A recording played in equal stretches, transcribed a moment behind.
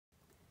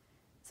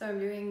So I'm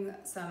doing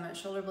some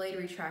shoulder blade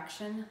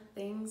retraction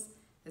things.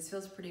 This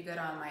feels pretty good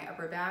on my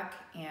upper back,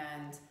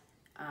 and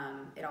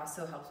it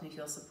also helps me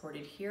feel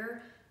supported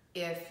here.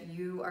 If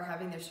you are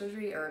having their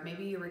surgery, or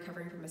maybe you're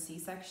recovering from a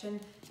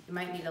C-section, you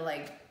might need to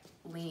like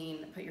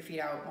lean, put your feet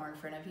out more in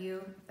front of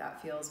you, if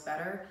that feels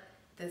better.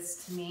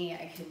 This, to me,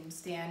 I can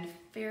stand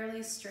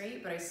fairly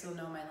straight, but I still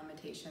know my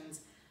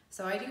limitations.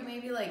 So I do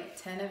maybe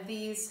like 10 of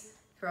these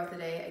throughout the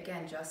day,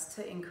 again, just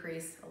to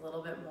increase a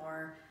little bit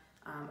more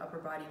upper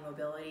body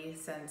mobility,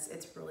 since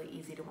it's really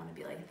easy to want to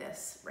be like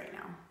this right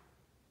now.